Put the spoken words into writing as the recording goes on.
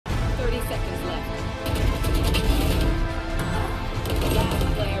30 seconds left. Last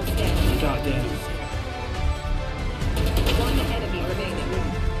player standing. God damn. One enemy remaining.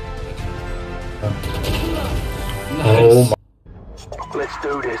 Nice. Oh my. Let's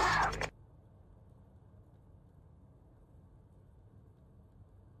do this.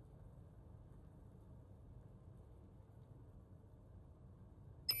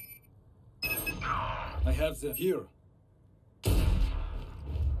 I have them here.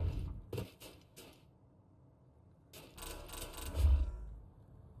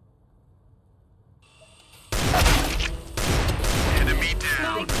 Enemy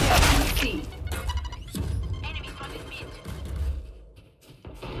down.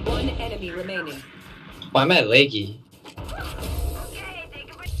 One enemy remaining. Why am I leggy?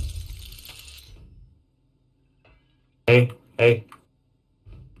 Hey, hey.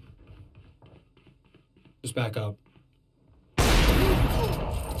 Just back up.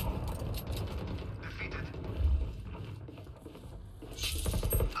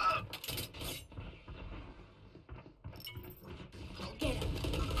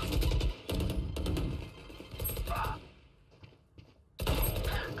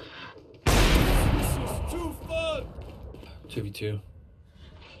 This is too fun. 2v2.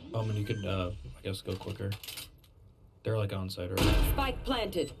 And you could, I guess, go quicker. They're like on site already. Spike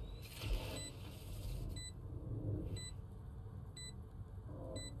planted.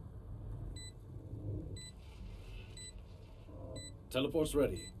 Teleport's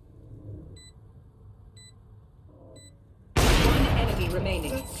ready. One enemy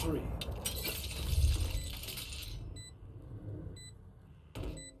remaining. That's 3.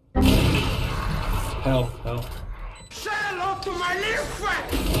 Hell. Say hello to my little friend.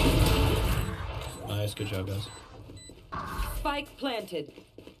 Nice, good job, guys. Spike planted.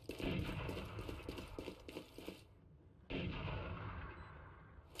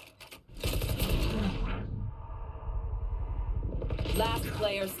 Last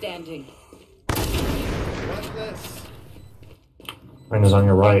player standing. One less. Rain is on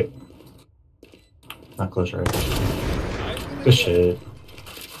your right. Not close right. Good shit.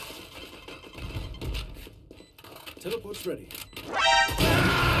 Teleport's ready.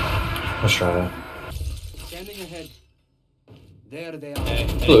 Let's try it. Standing ahead. There they are.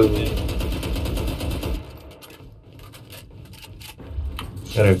 Blue.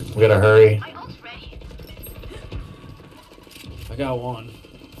 We gotta hurry. I got one.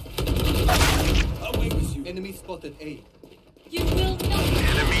 Away with you. Enemy spotted A. You will not.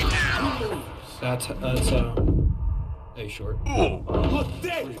 Enemy down. That's A short. Oh,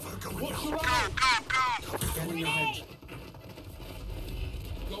 dead. What's around? Go. Scanning ahead.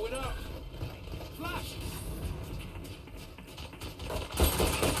 Going up. Flash.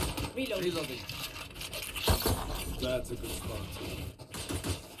 Reloading. That's a good spot.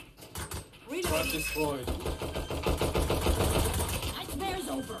 Trap destroyed. Nightmare's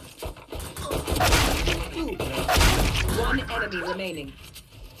over. One enemy remaining.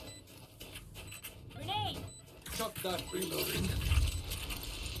 Grenade. Chuck that. Reloading.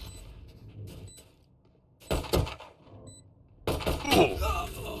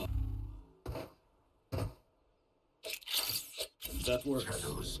 That works.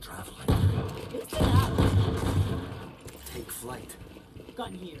 Shadows traveling. Listen up. Take flight.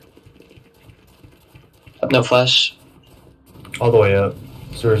 Gun here. No flash. All the way up.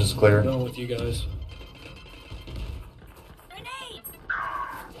 Sewers is clear. Going with you guys. Grenade.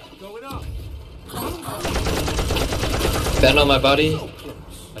 Going up. Bend on my body. So close.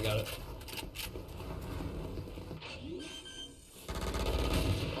 I got it.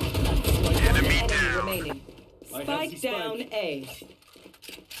 Enemy Enemy down. remaining. I have Spike the spike. down A.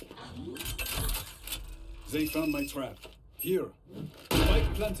 They found my trap. Here.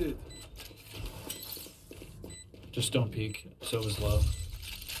 Spike planted. Just don't peek. So is low.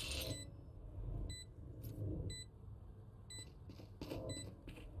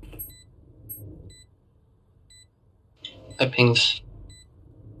 I pings.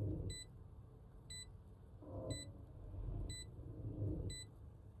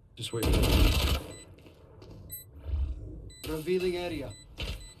 Just wait. Revealing area.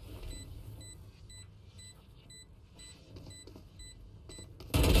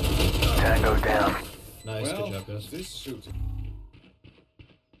 Tango down. Nice, Well, good job, guys. this shooting.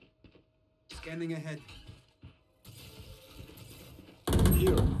 Scanning ahead.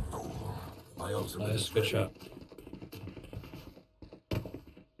 Here. My ultimate Nice, is good ready. shot.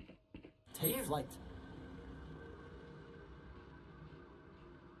 Take flight.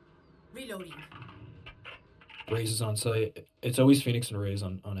 Reloading. Raze is on site. It's always Phoenix and Raze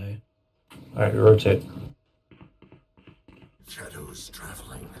on A. Alright, rotate. Shadows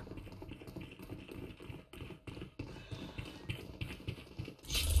traveling.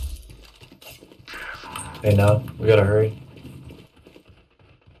 Hey, no, we gotta hurry.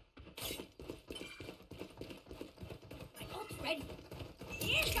 Ready.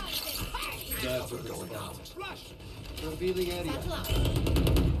 Here comes the party. That's what going out. Revealing area. Satchel out.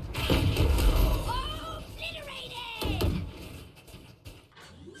 Obliterated.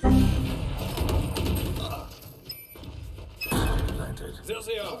 Planted. There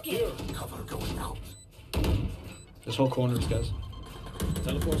they are. Here. Cover going out. This whole corner's guys.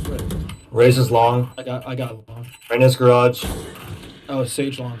 Teleport's ready. Raze is long. I got it long. Reyna's garage. Oh,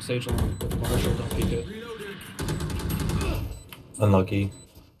 Sage long with Marshall. Don't peek it. Unlucky.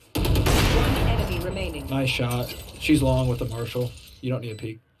 One enemy remaining. Nice shot. She's long with the Marshall. You don't need a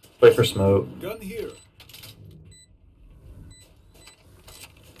peek. Wait for smoke. Gun here.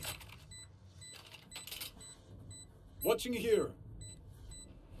 Watching here.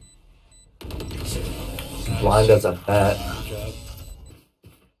 Blind as a bat. Good job.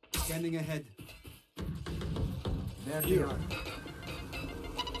 Scanning ahead. There they are.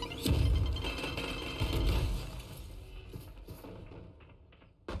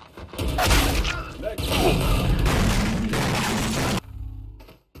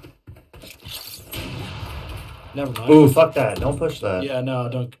 Never mind. Ooh, fuck that. Don't push that. Yeah, no,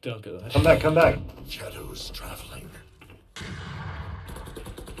 don't go that. Come back, come back. Shadows traveling.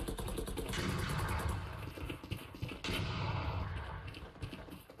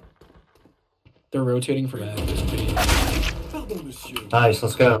 They're rotating from A. Just B. Pardon, monsieur. Nice,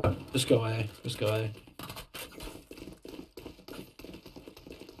 let's go. Just go A. Just go A.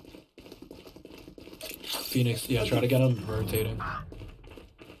 Phoenix, yeah, try to get him rotating.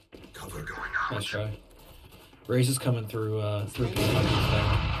 Cover going out. Nice try. Raze is coming through B.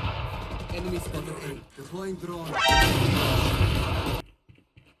 Enemy spotted A. Deploying drone.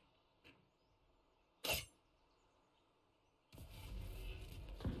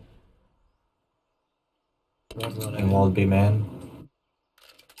 One's on A. And walled B, man.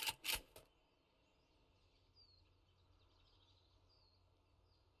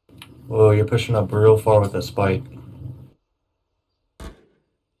 Whoa, you're pushing up real far with that spike.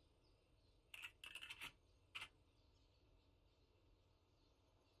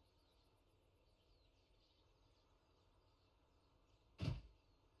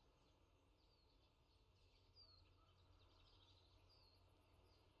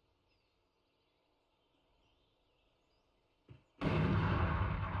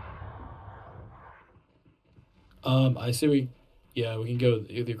 I see we can go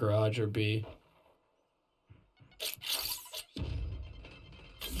either garage or B.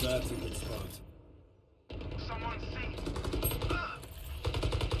 That's a good spot.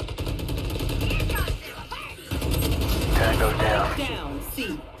 Tango down. Down.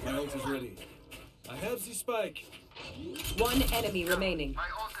 C. My ult is ready. I have the spike. One enemy remaining.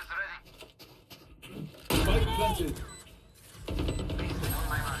 Spike planted.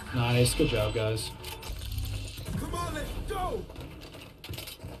 Nice, good job, guys. Come on, let's go.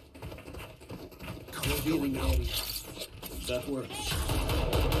 Revealing area. That works.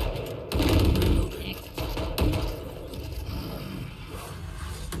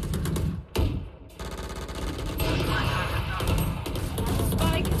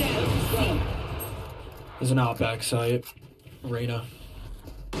 Spike down. C. There's an outback site. Reyna.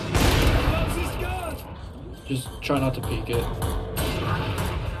 Just try not to peek it.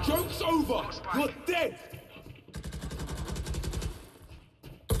 Joke's over. You're dead.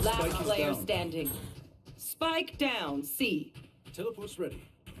 Last Spike is player down. standing. Spike down. C. Teleport's ready.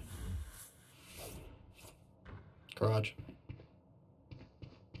 Garage.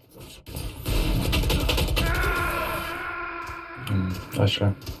 Nice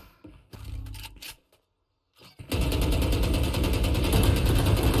try.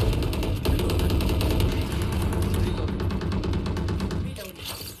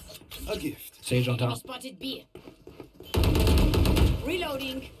 A gift. Sage on top. Spotted B.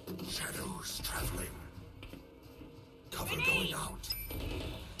 Reloading. Shadows traveling. Cover going out.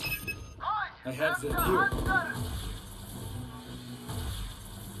 I have them here.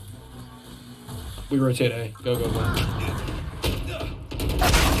 We rotate A. Go, go, go. I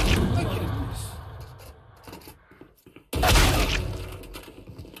get this.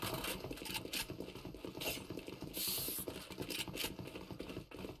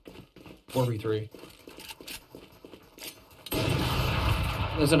 4v3.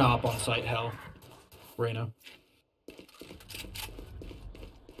 There's an op on site, hell. Reyna.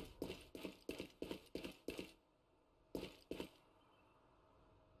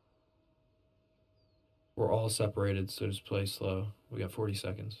 We're all separated, so just play slow. We got 40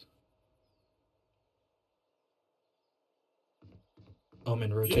 seconds.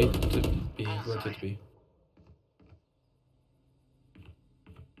 Omen, rotate to B. Rotate to B.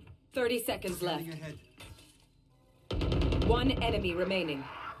 30 seconds left. Scanning ahead. One enemy remaining.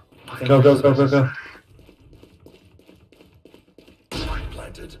 Go, go, go, go, go. Spike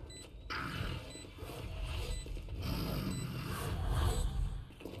planted.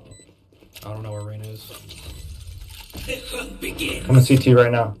 I don't know where Rain is. I'm in CT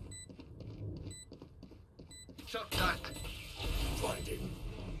right now. Blinding.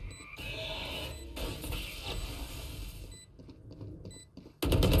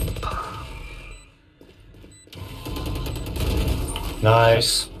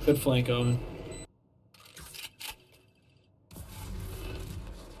 Nice. Good flank, Omen.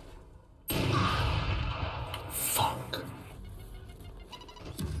 Fuck.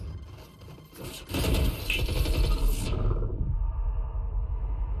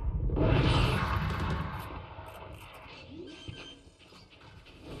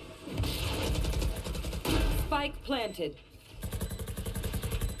 Spike planted.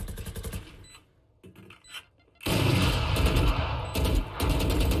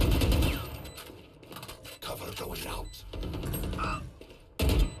 Cover going out.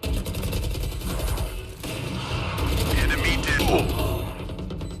 Enemy dead.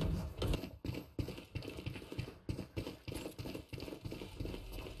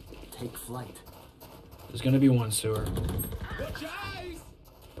 Take flight. There's gonna be one sewer.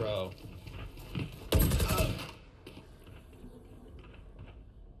 Bro.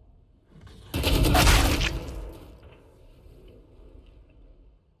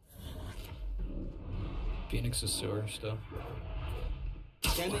 Phoenix is sewer still.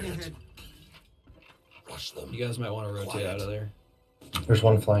 Scanning ahead. Rush them. You guys might want to rotate out of there. There's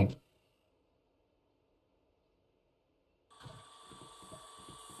one flank.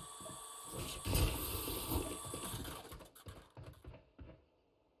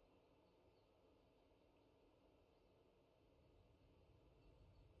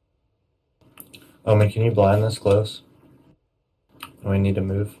 Oh man, can you blind this close? We need to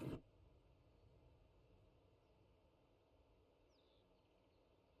move.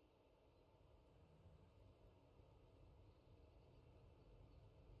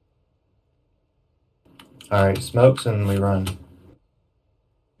 Alright, smokes and we run.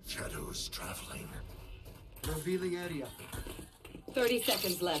 Shadows traveling. Revealing area. 30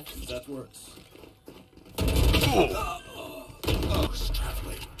 seconds left. That works. Shadows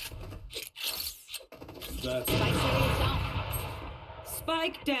traveling. That's Spike area down.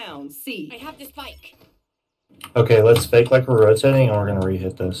 Spike down. I C. have the spike. Okay, let's fake like we're rotating and we're gonna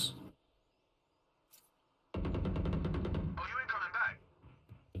re-hit this.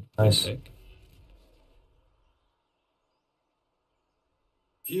 Nice. Sick.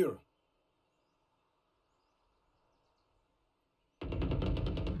 here.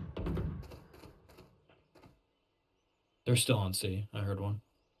 They're still on C. I heard one.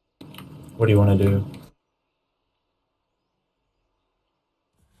 What do you want to do?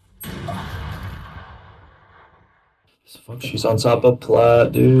 This fucking She's on top of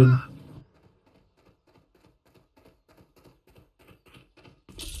plat, dude.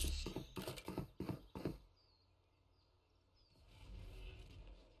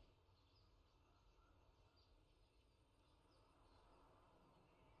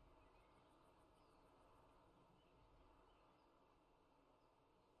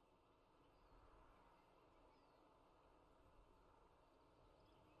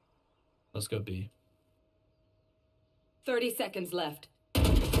 Let's go B. 30 seconds left.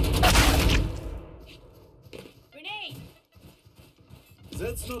 Grenade!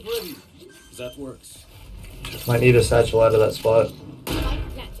 That's not ready. That works. Might need a satchel out of that spot. Spike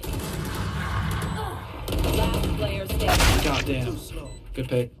planted. Last player standing. God damn. Slow. Good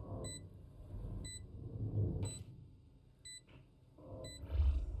pick.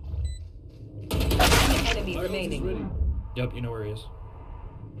 One enemy My ult is remaining. ready. Yep, you know where he is.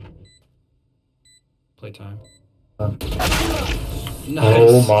 Playtime. Nice.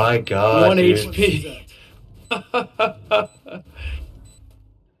 Oh my god, 1 dude. HP.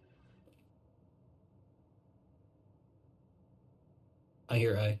 I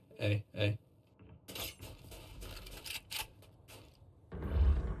hear A.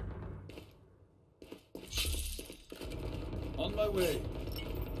 On my way.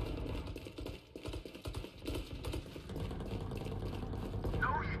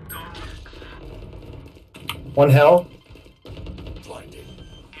 One hell. Blinding.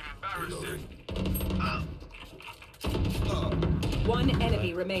 One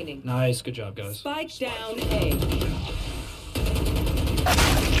enemy remaining. Nice, good job, guys. Spike down A.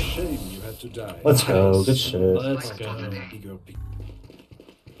 Shame you had to die. Let's go. Good shit. Let's go. Eager pe-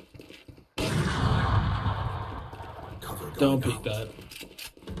 Cover going Don't out. peek that.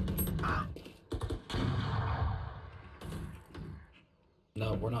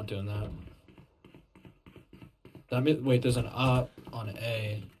 No, we're not doing that. That means, wait, there's an op on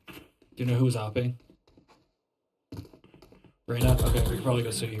A. Do you know who's opping? Reyna? Okay, we can probably go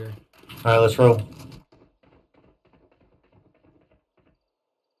sit here. Alright, let's roll.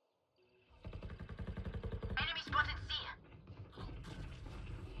 Enemy spotted C.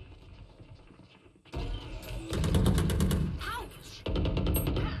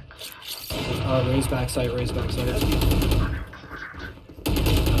 Raise backside, raise backside.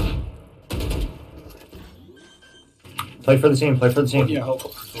 Play for the team, play for the team. Yeah,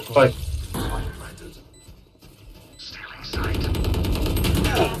 hope. Fight.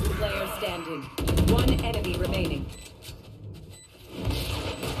 Last player standing. One enemy remaining.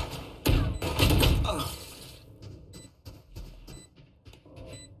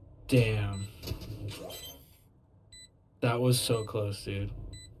 Damn. That was so close, dude.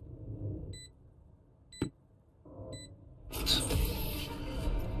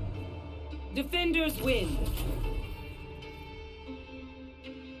 Defenders win.